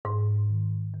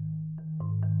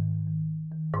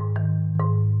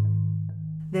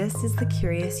This is the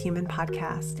Curious Human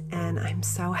Podcast, and I'm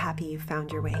so happy you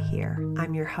found your way here.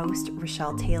 I'm your host,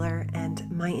 Rochelle Taylor,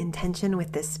 and my intention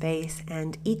with this space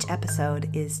and each episode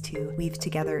is to weave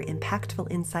together impactful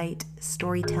insight,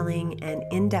 storytelling, and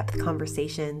in-depth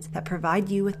conversations that provide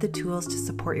you with the tools to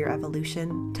support your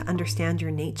evolution, to understand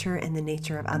your nature and the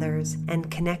nature of others,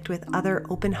 and connect with other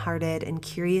open-hearted and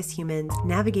curious humans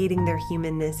navigating their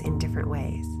humanness in different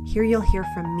ways. Here you'll hear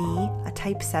from me, a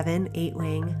Type 7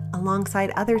 8-wing,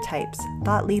 alongside other types,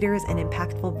 thought leaders, and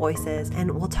impactful voices, and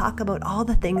we'll talk about all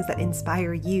the things that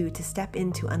inspire you to step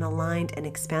into an aligned and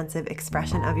expansive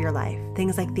expression of your life.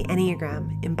 Things like the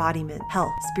Enneagram, embodiment,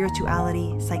 health,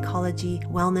 spirituality, psychology,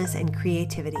 wellness, and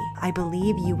creativity. I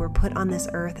believe you were put on this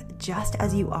earth just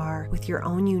as you are, with your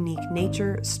own unique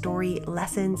nature, story,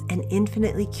 lessons, and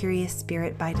infinitely curious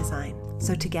spirit by design.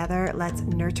 So together, let's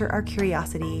nurture our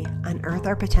curiosity, unearth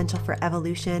our potential for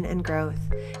evolution and growth,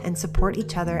 and support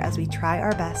each other as we try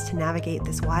our best to navigate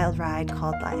this wild ride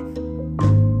called life.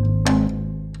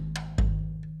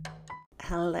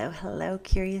 Hello,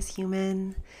 curious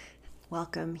human.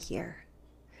 Welcome here.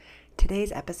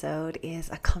 Today's episode is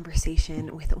a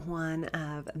conversation with one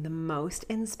of the most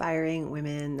inspiring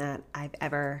women that I've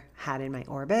ever had in my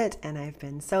orbit, and I've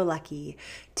been so lucky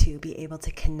to be able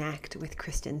to connect with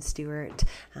Kristen Stuart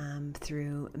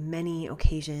through many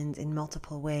occasions in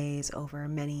multiple ways over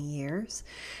many years.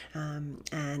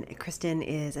 And Kristen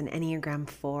is an Enneagram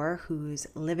 4 who's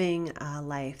living a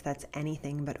life that's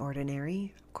anything but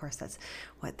ordinary. Of course, that's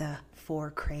what the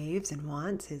 4 craves and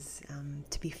wants, is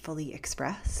to be fully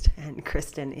expressed. And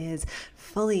Kristen is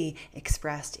fully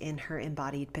expressed in her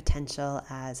embodied potential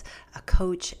as a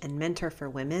coach and mentor for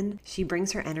women. She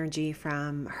brings her energy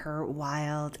from her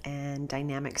wild and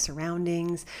dynamic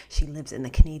surroundings. She lives in the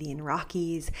Canadian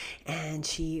Rockies, and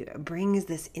she brings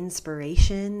this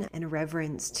inspiration and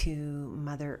reverence to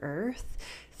Mother Earth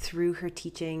through her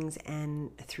teachings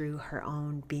and through her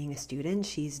own being a student.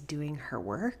 She's doing her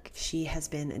work. She has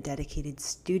been a dedicated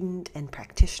student and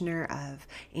practitioner of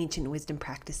ancient wisdom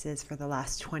practices for the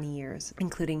last 20 years,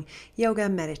 including yoga,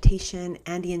 meditation,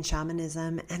 Andean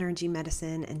shamanism, energy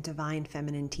medicine, and divine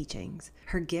feminine teachings.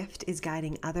 Her gift is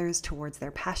guiding others towards their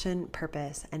passion,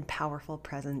 purpose, and powerful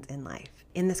presence in life.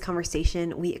 In this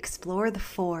conversation, we explore the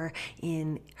 4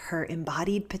 in her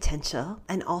embodied potential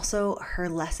and also her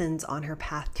lessons on her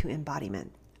path to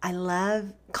embodiment. I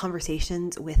love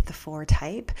conversations with the 4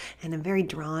 type, and I'm very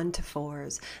drawn to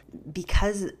 4s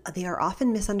because they are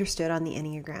often misunderstood on the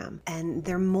Enneagram, and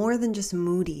they're more than just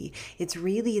moody. It's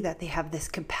really that they have this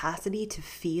capacity to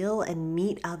feel and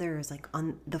meet others like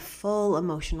on the full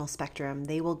emotional spectrum.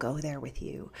 They will go there with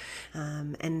you.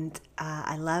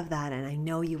 I love that, and I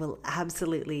know you will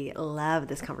absolutely love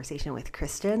this conversation with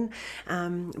Kristen.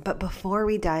 But before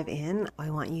we dive in, I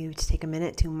want you to take a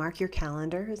minute to mark your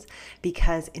calendars,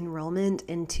 because enrollment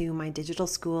into my digital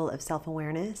school of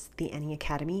self-awareness, the Enne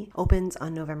Academy, opens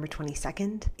on November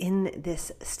 22nd. In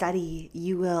this study,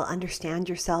 you will understand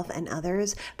yourself and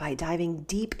others by diving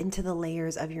deep into the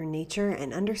layers of your nature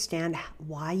and understand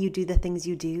why you do the things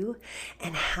you do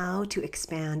and how to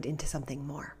expand into something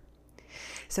more.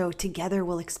 So together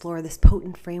we'll explore this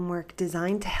potent framework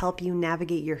designed to help you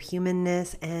navigate your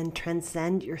humanness and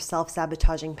transcend your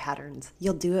self-sabotaging patterns.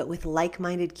 You'll do it with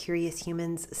like-minded curious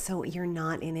humans, so you're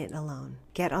not in it alone.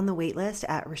 Get on the waitlist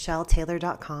at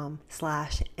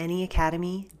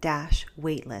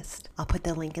rochelletayler.com/AnnieAcademy-waitlist. I'll put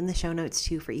the link in the show notes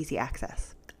too for easy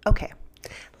access. Okay,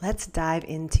 let's dive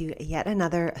into yet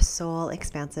another soul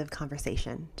expansive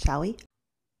conversation, shall we?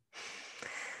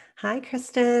 Hi,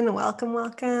 Kristen.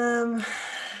 Welcome.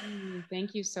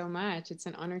 Thank you so much. It's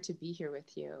an honor to be here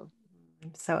with you.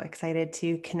 I'm so excited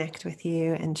to connect with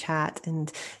you and chat.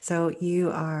 And so you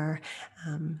are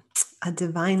a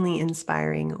divinely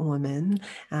inspiring woman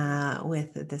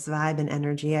with this vibe and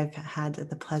energy. I've had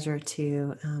the pleasure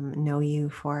to know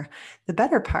you for the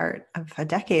better part of a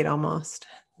decade almost.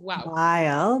 Wow.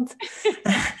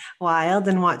 Wild,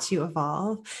 and watch you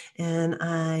evolve. And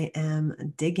I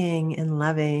am digging and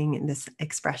loving this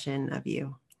expression of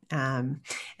you. And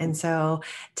so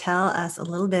tell us a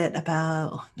little bit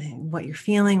about what you're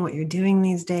feeling, what you're doing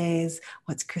these days.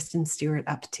 What's Kristen Stuart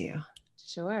up to?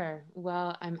 Sure.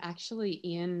 Well, I'm actually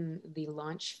in the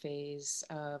launch phase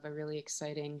of a really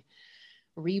exciting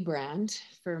rebrand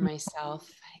for myself.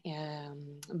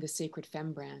 The Sacred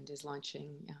Femme brand is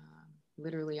launching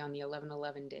literally on the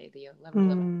 11/11 day, the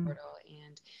 11/11 portal.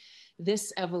 And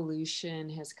this evolution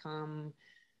has come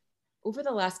over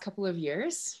the last couple of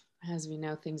years. As we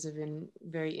know, things have been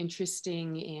very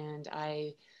interesting, and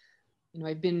I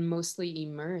I've been mostly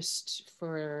immersed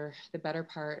for the better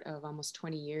part of almost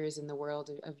 20 years in the world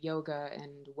of yoga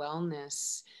and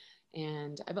wellness.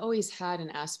 And I've always had an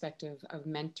aspect of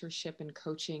mentorship and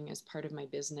coaching as part of my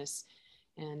business.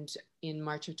 And in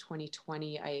March of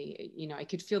 2020, I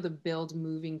could feel the build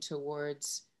moving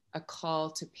towards a call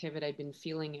to pivot. I'd been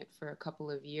feeling it for a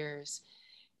couple of years.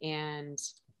 And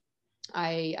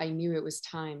I knew it was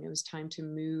time. It was time to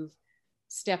move,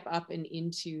 step up and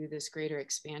into this greater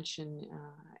expansion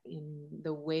in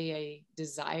the way I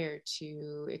desire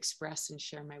to express and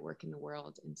share my work in the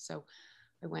world. And so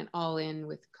I went all in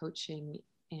with coaching.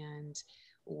 And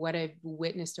what I've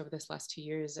witnessed over this last 2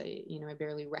 years, I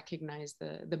barely recognized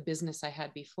the business I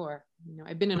had before.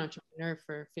 I've been an entrepreneur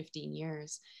for 15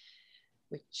 years,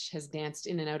 which has danced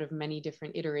in and out of many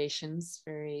different iterations,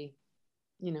 you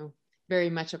know, very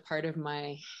much a part of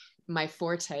my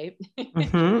four type.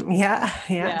 Mm-hmm. Yeah.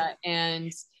 Yeah. Yeah.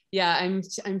 And yeah,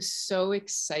 I'm so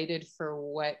excited for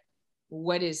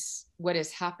what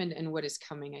has happened and what is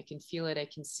coming. I can feel it, I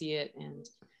can see it, and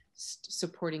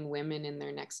supporting women in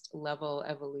their next level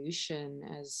evolution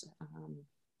as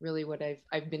really what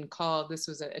I've been called. This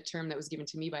was a term that was given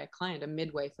to me by a client, a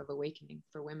midwife of awakening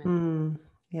for women.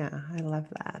 Yeah, I love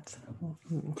that.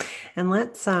 And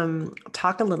let's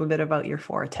talk a little bit about your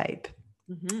four type.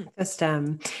 Mm-hmm. Just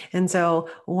and so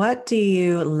what do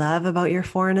you love about your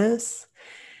fourness?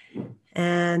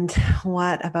 And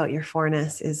what about your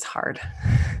fourness is hard?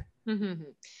 Mm-hmm.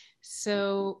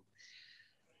 So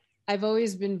I've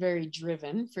always been very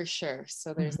driven, for sure.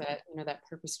 So there's that, that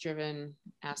purpose driven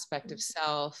aspect of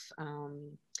self.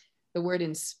 The word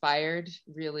inspired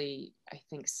really, I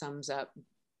think, sums up,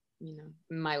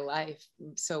 my life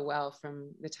so well from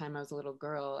the time I was a little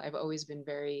girl. I've always been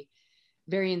very,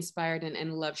 very inspired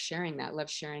and love sharing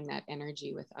that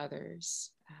energy with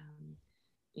others.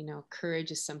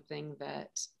 Courage is something that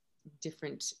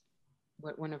different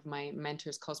what one of my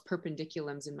mentors calls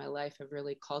perpendiculums in my life have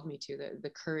really called me to the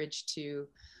courage to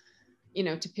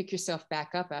to pick yourself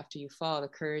back up after you fall, the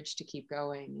courage to keep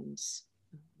going. And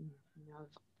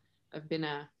I've been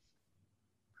a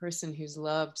person who's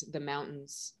loved the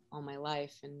mountains all my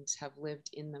life and have lived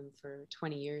in them for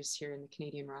 20 years here in the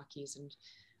Canadian Rockies. And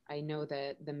I know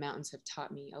that the mountains have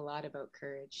taught me a lot about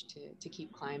courage to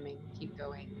keep climbing, keep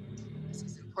going. This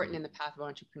is important in the path of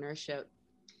entrepreneurship.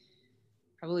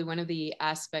 Probably one of the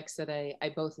aspects that I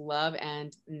both love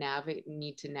and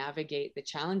need to navigate the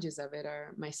challenges of it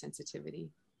are my sensitivity.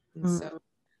 And so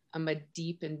I'm a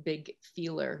deep and big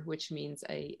feeler, which means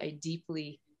I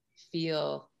deeply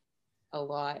feel a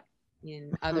lot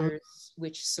in others,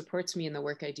 which supports me in the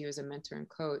work I do as a mentor and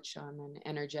coach on an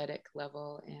energetic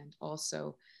level, and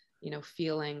also,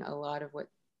 feeling a lot of what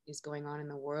is going on in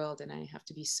the world. And I have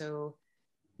to be so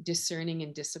discerning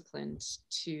and disciplined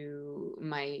to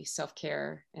my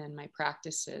self-care and my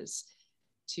practices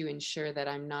to ensure that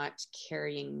I'm not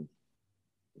carrying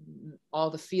all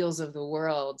the feels of the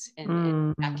world.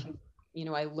 And that can,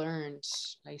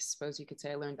 I suppose you could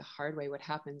say I learned the hard way what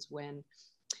happens when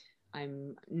I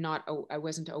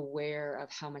wasn't aware of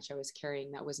how much I was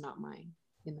carrying that was not mine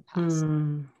in the past.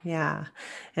 Yeah.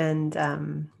 And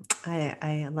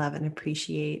I love and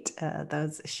appreciate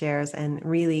those shares, and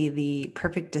really the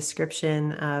perfect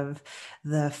description of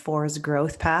the four's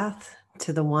growth path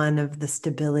to the one of the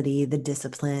stability, the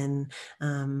discipline,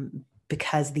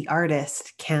 because the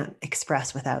artist can't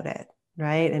express without it,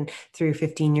 right? And through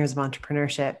 15 years of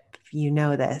entrepreneurship,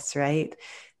 this, right?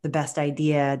 The best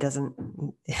idea doesn't,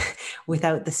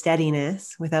 without the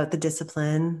steadiness, without the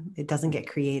discipline, it doesn't get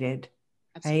created.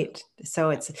 Absolutely. Right. So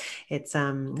it's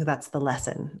that's the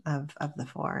lesson of the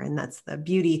four. And that's the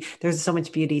beauty. There's so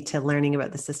much beauty to learning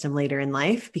about the system later in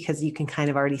life, because you can kind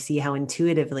of already see how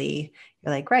intuitively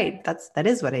you're like, right, that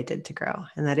is what I did to grow.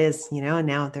 And that is, and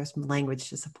now there's language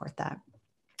to support that.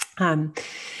 And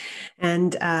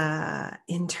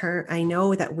in turn, I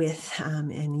know that with,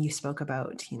 and you spoke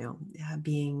about,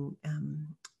 being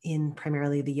in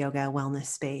primarily the yoga wellness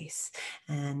space,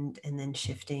 and then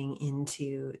shifting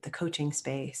into the coaching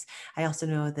space. I also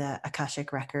know the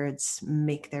Akashic records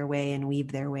make their way and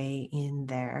weave their way in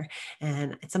there.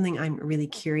 And it's something I'm really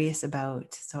curious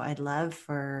about. So I'd love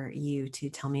for you to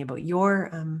tell me about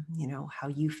your, how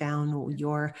you found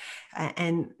your,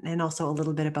 and also a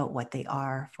little bit about what they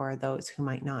are for those who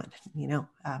might not,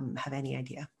 have any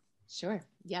idea. Sure.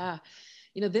 Yeah.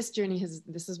 This journey has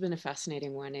been a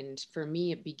fascinating one. And for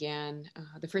me, it began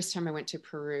the first time I went to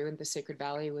Peru in the Sacred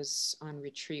Valley was on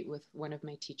retreat with one of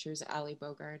my teachers, Ali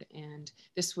Bogard. And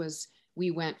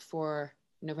we went for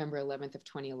November 11th of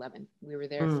 2011. We were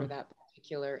there for that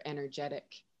particular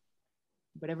energetic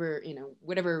whatever,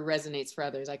 whatever resonates for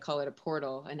others. I call it a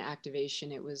portal, an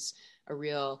activation. It was a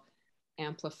real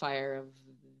amplifier of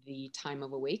the time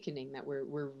of awakening that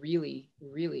we're really,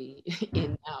 really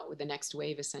in now, with the next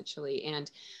wave, essentially. And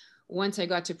once I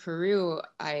got to Peru,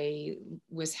 I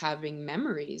was having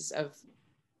memories of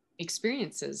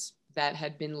experiences that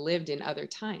had been lived in other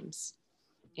times.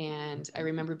 And I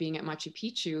remember being at Machu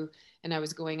Picchu, and I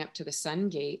was going up to the Sun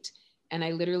Gate, and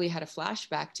I literally had a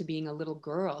flashback to being a little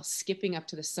girl skipping up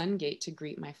to the Sun Gate to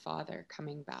greet my father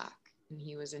coming back. And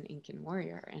he was an Incan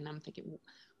warrior. And I'm thinking,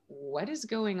 what is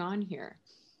going on here?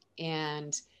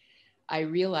 And I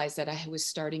realized that I was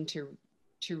starting to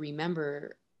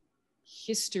remember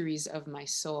histories of my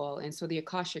soul. And so the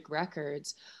Akashic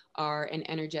records are an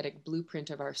energetic blueprint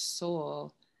of our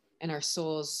soul and our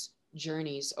soul's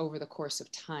journeys over the course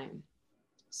of time.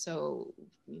 So,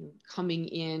 coming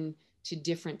in to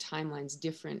different timelines,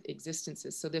 different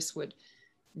existences. So this would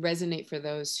resonate for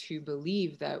those who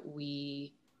believe that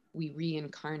we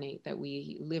reincarnate, that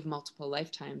we live multiple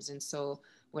lifetimes. And so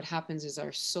what happens is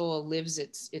our soul lives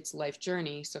its life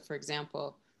journey. So for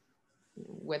example,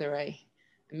 whether I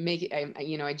make it,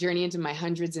 I journey into my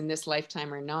hundreds in this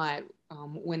lifetime or not,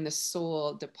 when the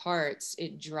soul departs,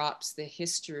 it drops the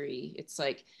history. It's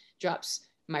like drops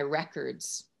my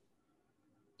records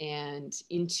and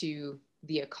into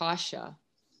the Akasha,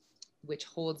 which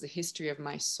holds the history of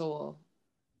my soul's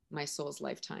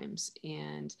lifetimes.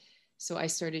 And so I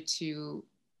started to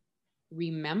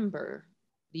remember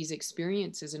these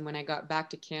experiences. And when I got back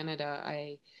to Canada,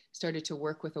 I started to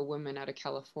work with a woman out of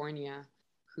California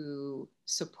who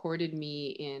supported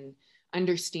me in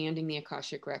understanding the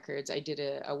Akashic records. I did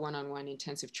a one-on-one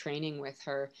intensive training with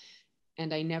her,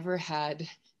 and I never had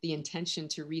the intention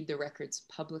to read the records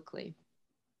publicly.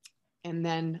 And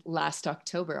then last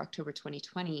October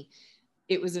 2020,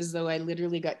 it was as though I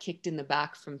literally got kicked in the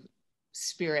back from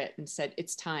spirit and said,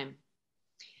 it's time.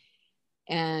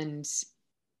 And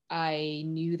I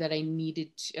knew that I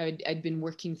needed to, I'd been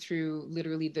working through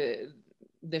literally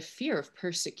the fear of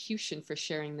persecution for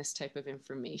sharing this type of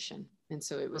information. And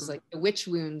so it was like the witch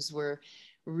wounds were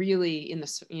really in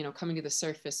the, coming to the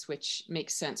surface, which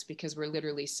makes sense because we're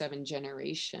literally 7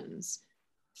 generations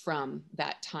from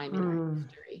that time in our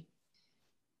history.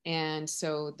 And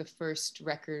so the first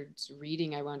records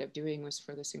reading I wound up doing was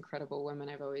for this incredible woman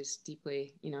I've always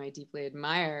I deeply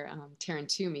admire, Taryn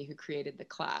Toomey, who created the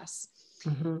class.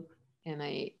 Mm-hmm. And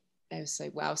I was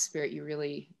like, wow, Spirit, you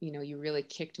really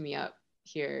kicked me up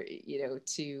here,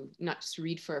 to not just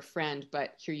read for a friend,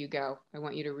 but here you go. I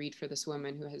want you to read for this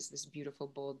woman who has this beautiful,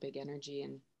 bold, big energy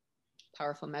and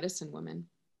powerful medicine woman.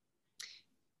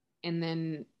 And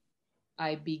then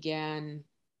I began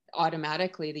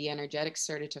automatically, the energetics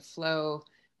started to flow.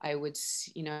 I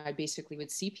basically would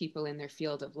see people in their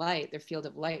field of light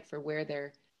for where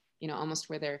they're, almost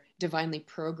where they're divinely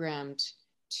programmed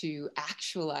to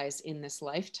actualize in this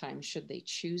lifetime, should they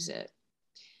choose it.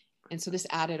 And so this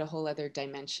added a whole other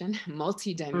dimension,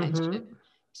 multi-dimension,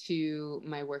 to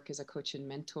my work as a coach and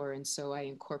mentor. And so I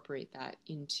incorporate that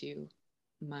into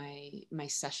my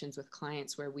sessions with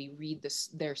clients, where we read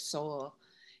their soul.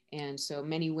 And so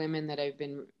many women that I've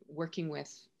been working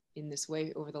with in this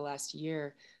way over the last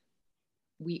year,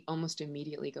 we almost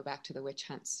immediately go back to the witch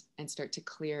hunts and start to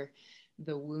clear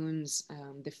the wounds,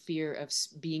 the fear of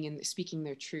speaking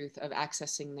their truth, of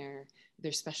accessing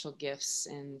their special gifts.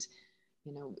 And,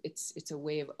 it's a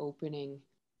way of opening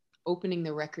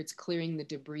the records, clearing the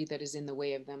debris that is in the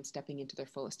way of them stepping into their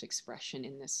fullest expression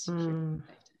in this lifetime.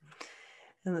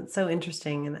 And that's so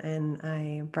interesting. And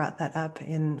I brought that up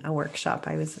in a workshop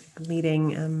I was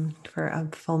leading for a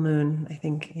full moon, I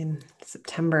think in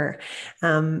September.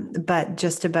 But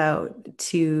just about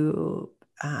to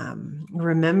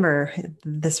remembering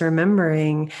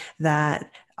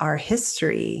that our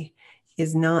history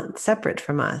is not separate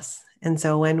from us. And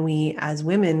so when we, as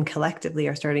women collectively,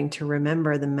 are starting to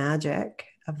remember the magic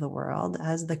of the world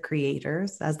as the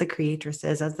creators, as the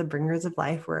creatresses, as the bringers of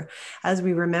life, as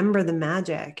we remember the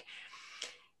magic,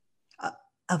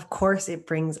 of course it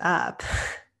brings up,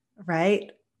 right,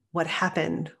 what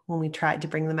happened when we tried to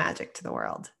bring the magic to the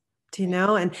world. Do you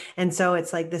know? And so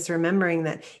it's like this remembering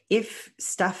that if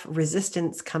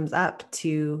resistance comes up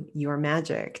to your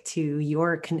magic, to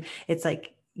your, it's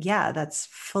like, yeah, that's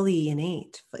fully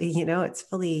innate, it's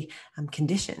fully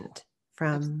conditioned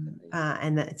from,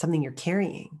 and that it's something you're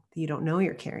carrying that you don't know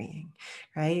you're carrying.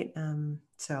 Right.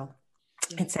 So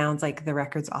it sounds like the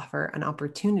records offer an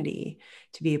opportunity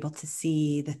to be able to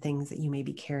see the things that you may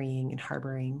be carrying and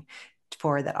harboring,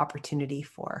 for that opportunity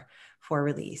for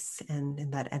release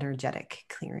and that energetic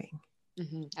clearing.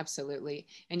 Mm-hmm, absolutely.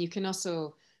 And you can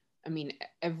also I mean,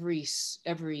 every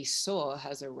soul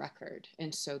has a record.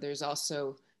 And so there's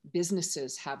also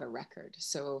businesses have a record.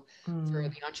 So for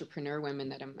Mm. the entrepreneur women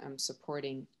that I'm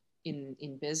supporting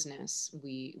in business,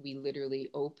 we literally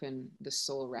open the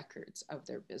soul records of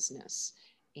their business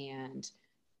and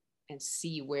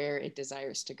see where it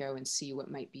desires to go and see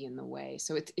what might be in the way.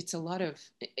 So it's a lot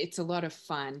of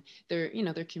fun. There, you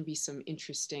know, there can be some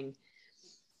interesting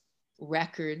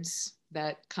records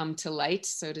that come to light,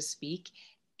 so to speak.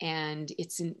 And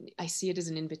I see it as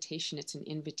an invitation. It's an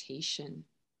invitation,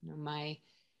 you know,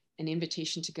 an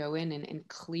invitation to go in and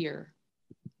clear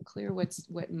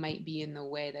what might be in the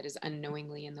way, that is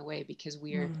unknowingly in the way, because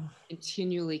we are Mm.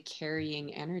 continually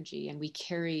carrying energy, and we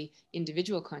carry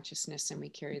individual consciousness and we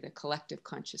carry the collective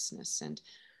consciousness. And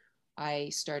I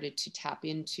started to tap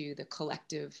into the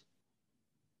collective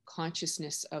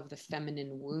consciousness of the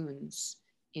feminine wounds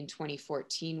in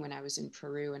 2014 when I was in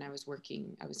Peru and I was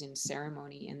in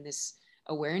ceremony, and this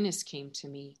awareness came to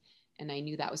me, and I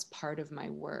knew that was part of my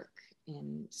work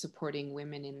in supporting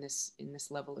women in this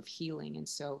level of healing. And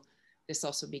so this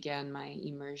also began my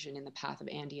immersion in the path of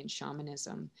Andean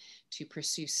shamanism, to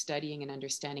pursue studying and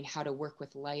understanding how to work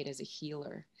with light as a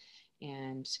healer.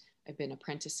 And I've been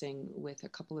apprenticing with a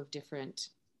couple of different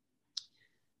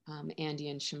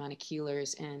Andean shamanic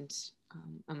healers, and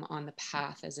I'm on the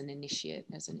path as an initiate,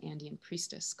 as an Andean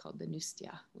priestess called the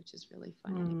Nustia, which is really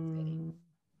fun and exciting. Mm.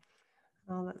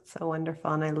 Oh, that's so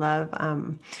wonderful. And I love,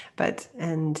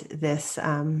 and this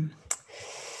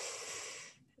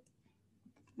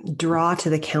draw to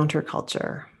the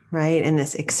counterculture, right? And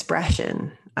this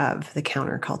expression of the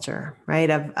counterculture, right?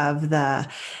 Of the,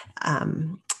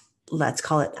 let's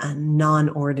call it a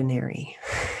non-ordinary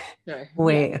Sure. Yeah.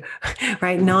 way,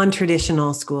 right?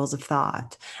 Non-traditional schools of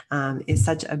thought is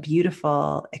such a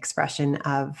beautiful expression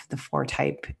of the four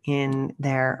type in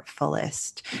their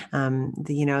fullest.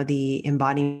 The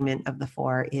embodiment of the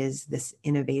four is this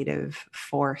innovative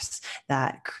force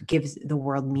that gives the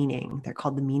world meaning. They're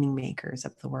called the meaning makers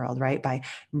of the world, right? By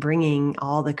bringing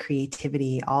all the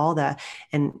creativity,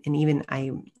 and even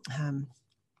I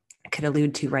could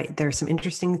allude to, right? There are some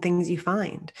interesting things you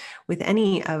find with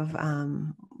any of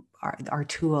our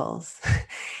tools.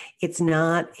 It's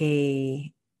not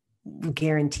a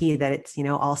guarantee that it's,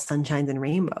 all sunshines and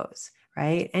rainbows,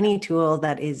 right? Any tool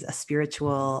that is a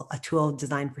tool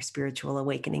designed for spiritual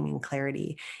awakening and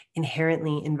clarity,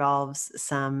 inherently involves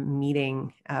some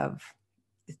meeting of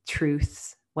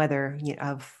truths, whether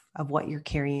of what you're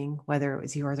carrying, whether it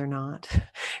was yours or not,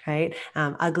 right?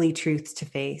 Ugly truths to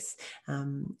face,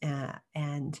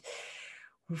 and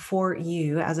for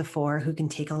you as a four who can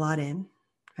take a lot in,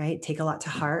 right? Take a lot to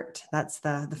heart. That's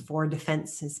the four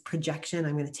defenses projection.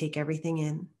 I'm going to take everything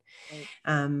in.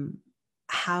 Right.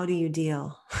 How do you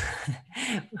deal?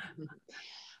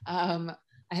 um,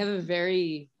 I have a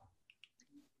very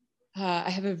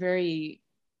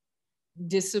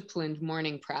disciplined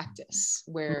morning practice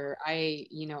where I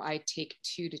take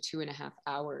 2 to 2.5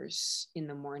 hours in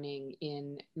the morning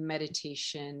in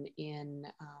meditation, in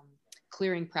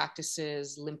clearing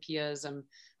practices, limpias.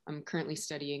 I'm currently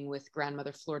studying with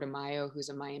grandmother Flor de Mayo, who's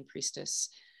a Mayan priestess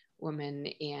woman.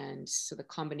 And so the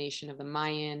combination of the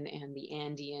Mayan and the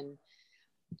Andean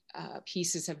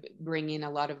pieces have bring in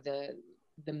a lot of the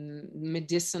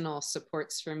medicinal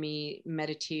supports for me: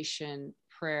 meditation,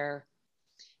 prayer,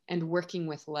 and working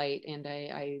with light. And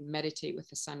I meditate with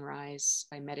the sunrise.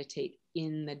 I meditate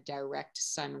in the direct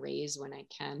sun rays when I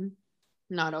can.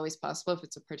 Not always possible if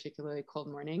it's a particularly cold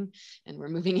morning, and we're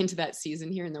moving into that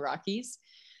season here in the Rockies.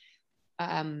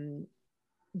 I'm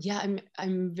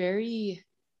very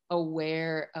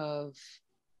aware of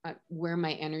where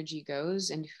my energy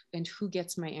goes, and who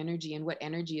gets my energy, and what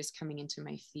energy is coming into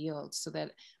my field, so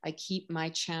that I keep my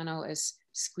channel as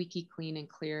squeaky clean and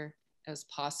clear as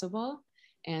possible.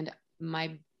 And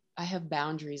I have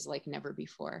boundaries like never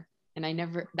before. And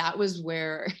that was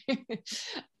where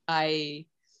I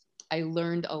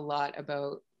learned a lot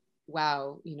about,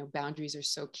 wow, boundaries are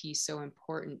so key, so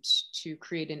important to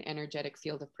create an energetic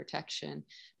field of protection,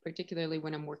 particularly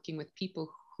when I'm working with people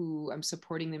who I'm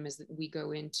supporting them as we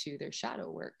go into their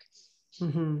shadow work.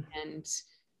 Mm-hmm. And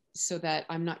so that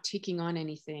I'm not taking on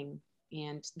anything,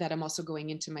 and that I'm also going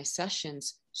into my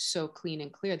sessions so clean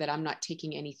and clear that I'm not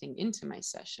taking anything into my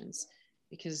sessions,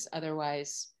 because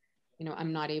otherwise,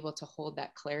 I'm not able to hold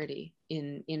that clarity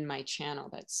in my channel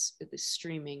that's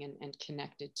streaming and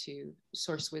connected to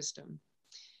source wisdom.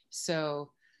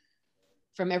 So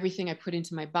from everything I put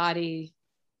into my body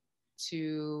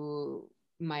to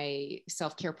my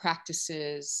self-care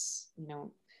practices,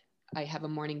 I have a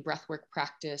morning breathwork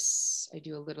practice. I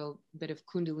do a little bit of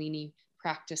Kundalini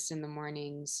practice in the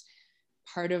mornings.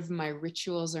 part of my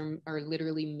rituals are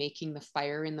literally making the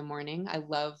fire in the morning. I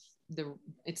love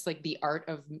it's like the art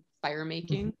of fire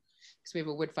making, because we have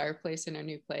a wood fireplace in our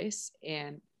new place.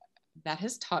 And that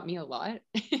has taught me a lot,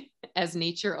 as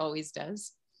nature always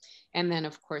does. And then,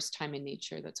 of course, time in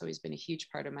nature. That's always been a huge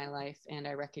part of my life. And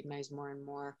I recognize more and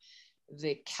more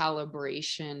the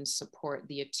calibration support,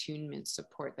 the attunement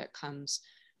support that comes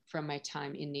from my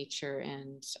time in nature.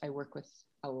 And I work with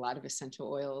a lot of essential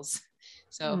oils.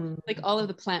 So, like all of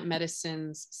the plant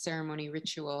medicines, ceremony,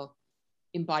 ritual,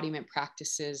 embodiment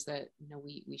practices that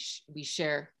we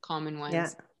share, common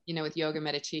ones, with yoga,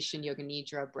 meditation, yoga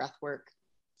nidra, breath work.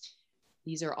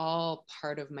 These are all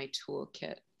part of my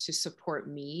toolkit to support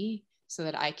me so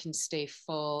that I can stay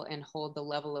full and hold the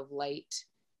level of light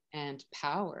and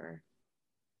power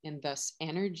and thus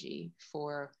energy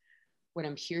for what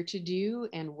I'm here to do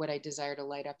and what I desire to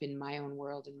light up in my own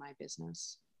world and my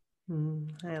business.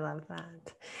 I love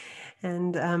that.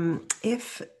 And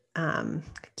if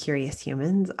curious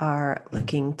humans are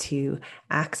looking to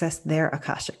access their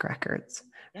Akashic records,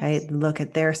 right? Look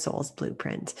at their soul's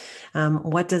blueprint.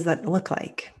 What does that look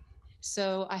like?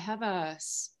 So I have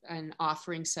an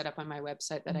offering set up on my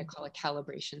website that I call a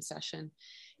calibration session.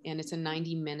 And it's a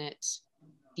 90-minute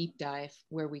deep dive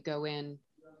where we go in,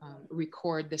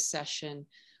 record the session,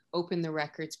 open the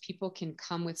records. People can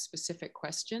come with specific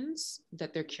questions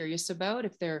that they're curious about.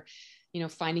 If they're,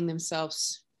 finding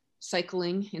themselves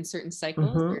cycling in certain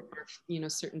cycles, or,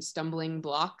 certain stumbling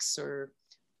blocks, or,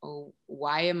 oh,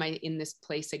 why am I in this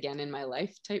place again in my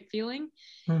life type feeling.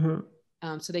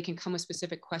 So they can come with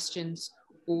specific questions,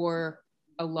 or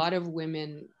a lot of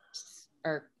women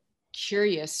are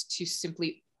curious to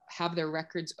simply have their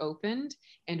records opened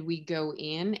and we go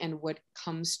in, and what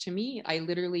comes to me,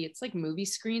 it's like movie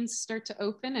screens start to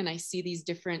open and I see these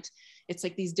different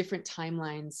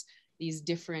timelines, these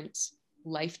different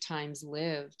lifetimes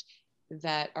lived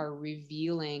that are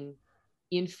revealing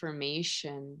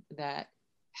information that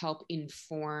help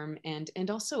inform and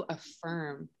also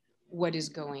affirm what is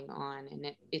going on.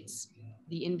 And it's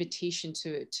the invitation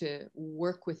to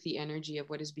work with the energy of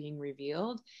what is being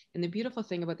revealed. And the beautiful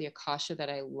thing about the Akasha that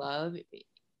I love,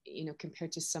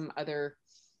 compared to some other,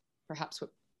 perhaps what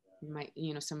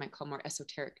some might call more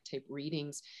esoteric type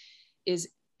readings, is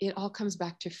it all comes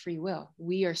back to free will.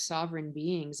 We are sovereign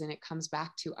beings, and it comes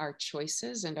back to our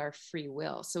choices and our free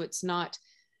will. So it's not,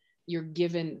 you're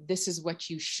given, this is what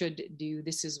you should do,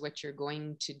 this is what you're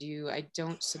going to do. I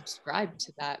don't subscribe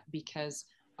to that, because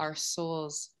our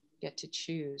souls get to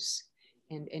choose,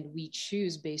 and we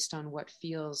choose based on what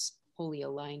feels wholly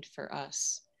aligned for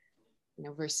us,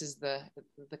 versus the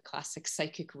classic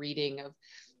psychic reading of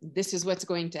this is what's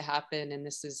going to happen, and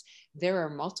there are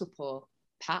multiple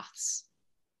paths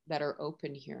that are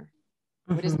open here.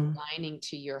 What is aligning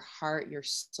to your heart, your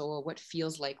soul, what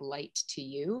feels like light to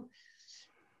you?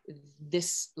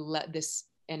 This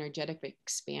energetic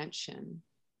expansion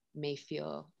may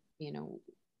feel,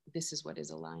 this is what is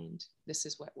aligned. This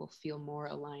is what will feel more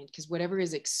aligned, because whatever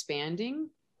is expanding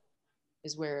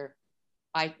is where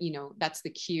that's the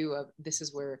cue of this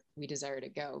is where we desire to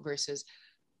go, versus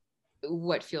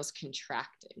what feels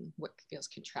contracting, what feels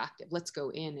contractive. Let's go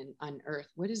in and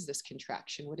unearth, what is this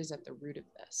contraction? What is at the root of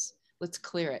this? Let's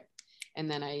clear it. And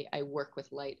then I work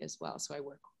with light as well. So I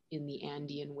work in the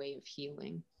Andean way of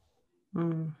healing.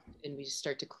 And we just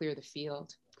start to clear the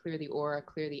field, clear the aura,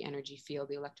 clear the energy field,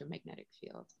 the electromagnetic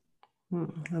field.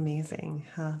 Amazing.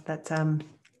 That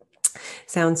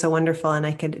sounds so wonderful. And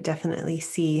I could definitely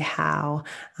see how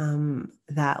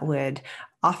that would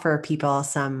offer people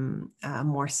some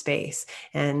more space.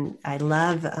 And I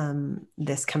love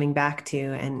this coming back to,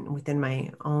 and within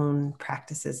my own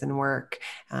practices and work,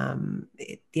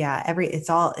 it's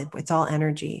all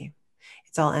energy.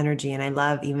 It's all energy. And I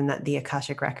love even that the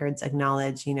Akashic records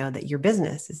acknowledge, that your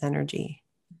business is energy.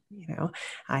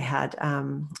 I had,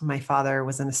 my father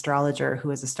was an astrologer who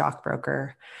was a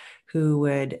stockbroker who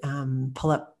would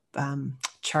pull up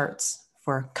charts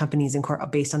for companies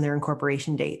based on their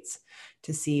incorporation dates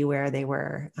to see where they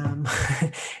were,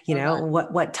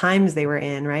 what times they were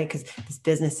in, right? Because this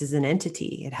business is an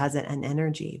entity. It has an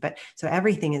energy, but so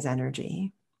everything is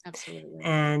energy. Absolutely.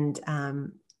 And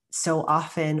so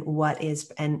often what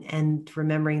is, and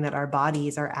remembering that our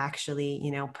bodies are actually,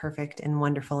 perfect and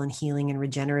wonderful and healing and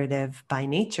regenerative by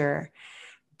nature.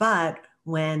 But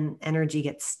when energy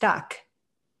gets stuck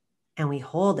and we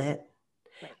hold it,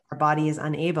 right, our body is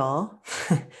unable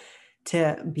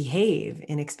to behave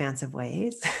in expansive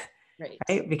ways. Right.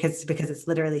 right? Because it's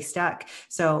literally stuck.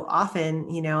 So often,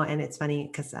 and it's funny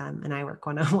because and I work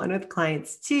one-on-one with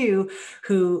clients too,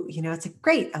 who, it's like,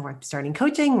 great, oh, I'm starting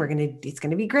coaching, it's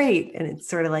gonna be great. And it's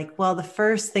sort of like, well, the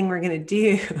first thing we're gonna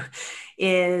do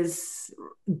is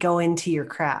go into your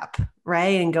crap,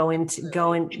 right? And go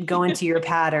into your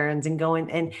patterns and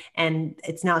and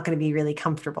it's not going to be really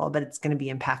comfortable, but it's going to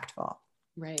be impactful.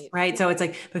 Right. Right. So it's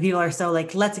like, but people are so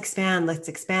like, let's expand. And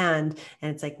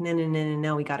it's like,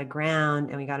 no. We got to ground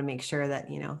and we got to make sure that,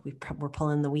 we're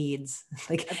pulling the weeds.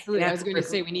 Like, Absolutely. I was going to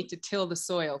say, we need to till the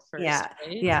soil first, yeah.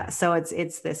 right? Yeah. So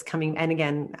it's this coming, and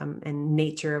again, and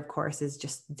nature, of course, is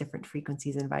just different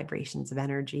frequencies and vibrations of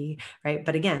energy. Right.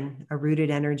 But again, a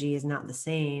rooted energy is not the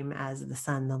same as the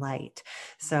sun, the light.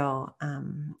 So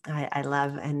I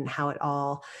love and how it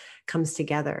all comes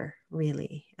together,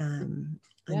 really.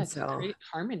 Yeah, And to so create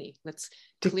harmony. Let's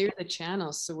clear the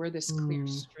channels. So we're this clear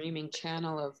streaming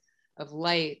channel of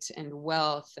light and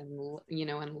wealth and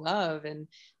and love. And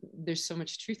there's so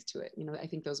much truth to it. I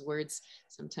think those words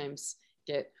sometimes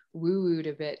get woo-wooed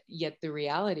a bit, yet the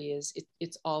reality is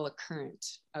it's all a current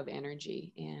of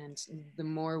energy. And the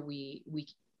more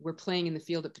we're playing in the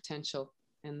field of potential,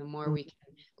 and the more we can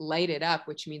light it up,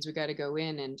 which means we got to go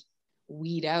in and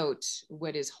weed out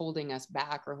what is holding us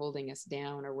back or holding us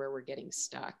down or where we're getting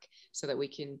stuck, so that we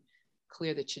can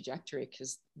clear the trajectory,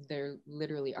 because there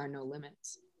literally are no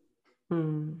limits.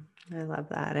 I love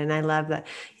that. And I love that,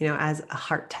 as a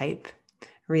heart type,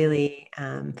 really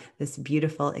this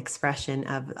beautiful expression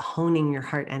of honing your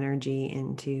heart energy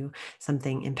into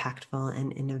something impactful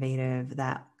and innovative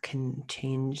that can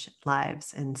change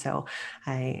lives. And so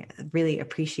I really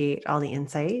appreciate all the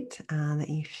insight that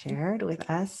you shared with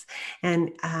us. And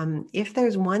if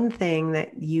there's one thing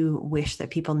that you wish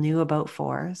that people knew about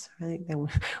fours, right?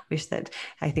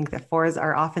 I think that fours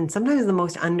are often sometimes the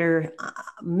most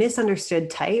misunderstood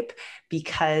type,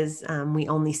 because we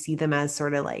only see them as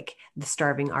sort of like the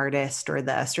starving artist or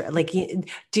like,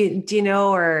 do you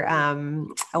know,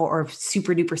 or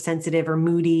super duper sensitive or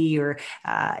moody, or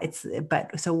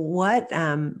but so what,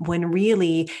 when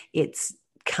really it's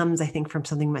comes, I think, from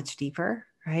something much deeper,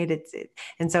 right?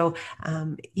 And so,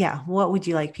 yeah, what would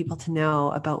you like people to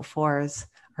know about fours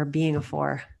or being a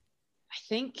four? I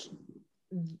think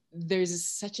there's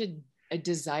such a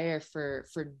desire for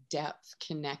depth,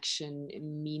 connection,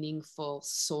 meaningful,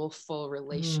 soulful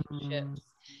relationships,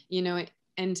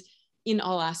 and in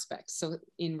all aspects. So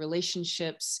in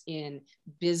relationships, in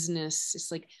business,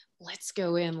 it's like, let's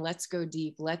go in, let's go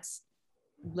deep, let's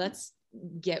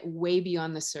get way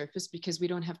beyond the surface, because we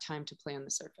don't have time to play on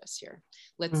the surface here.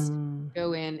 Let's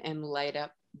go in and light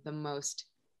up the most,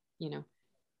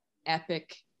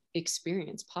 epic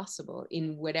experience possible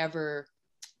in whatever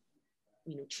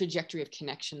trajectory of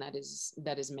connection that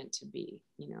is meant to be,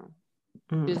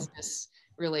 business,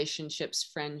 relationships,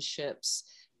 friendships,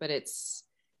 but it's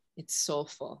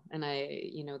soulful. And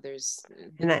there's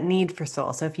and that need for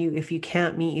soul. So if you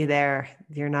can't meet you there,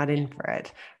 you're not in for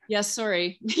it. Yeah,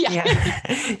 sorry. Yeah.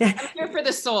 I'm here for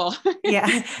the soul.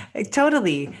 Yeah,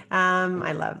 totally.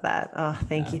 I love that. Oh,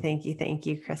 thank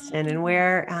you, Kristen. And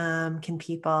where can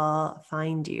people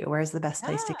find you? Where's the best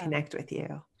place to connect with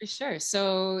you? For sure.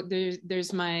 So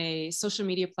there's my social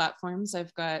media platforms.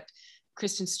 I've got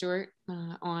Kristen Stuart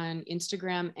on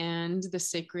Instagram, and the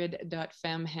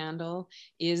sacred.fem handle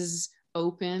is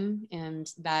open, and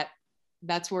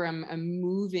that's where I'm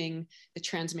moving the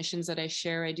transmissions that I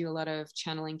share. I do a lot of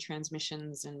channeling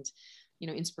transmissions and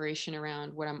inspiration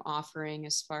around what I'm offering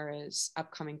as far as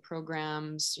upcoming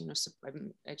programs. So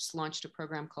I just launched a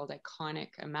program called Iconic,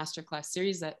 a masterclass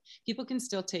series that people can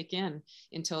still take in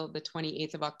until the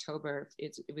 28th of October.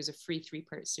 It was a free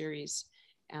 3-part series.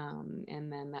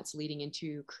 And then that's leading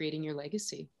into creating your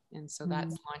legacy. And so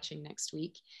that's launching next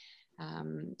week.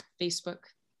 Facebook,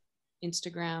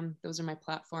 Instagram, those are my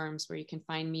platforms where you can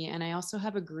find me. And I also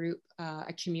have a group,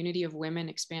 a community of women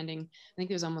expanding. I think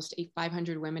there's almost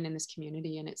 500 women in this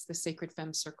community, and it's the Sacred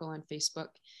Femme Circle on Facebook.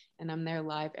 And I'm there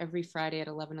live every Friday at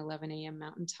 11 a.m.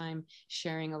 Mountain Time,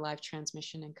 sharing a live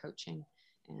transmission and coaching.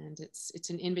 And it's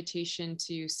an invitation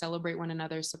to celebrate one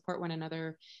another, support one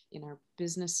another in our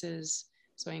businesses.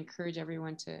 So I encourage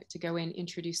everyone to go in,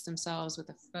 introduce themselves with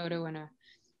a photo and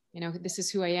this is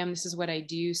who I am, this is what I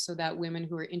do, so that women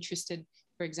who are interested,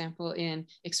 for example, in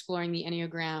exploring the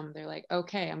Enneagram, they're like,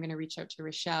 okay, I'm going to reach out to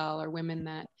Rochelle. Or women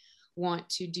that want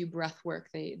to do breath work,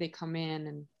 they come in,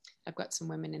 and I've got some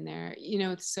women in there,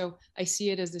 so I see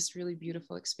it as this really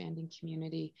beautiful expanding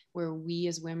community where we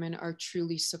as women are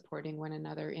truly supporting one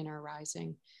another in our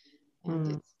rising.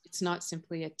 And it's not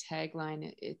simply a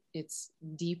tagline, it's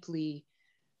deeply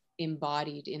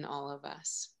embodied in all of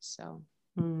us. So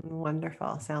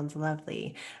Wonderful. Sounds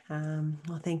lovely.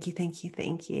 Well, thank you, thank you,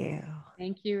 thank you.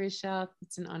 Thank you, Rochelle.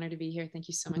 It's an honor to be here. Thank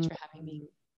you so much for having me.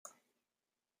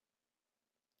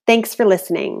 Thanks for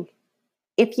listening.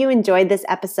 If you enjoyed this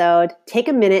episode, take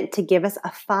a minute to give us a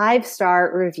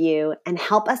 5-star review and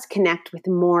help us connect with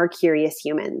more curious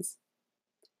humans.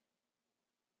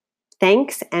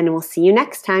 Thanks, and we'll see you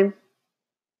next time.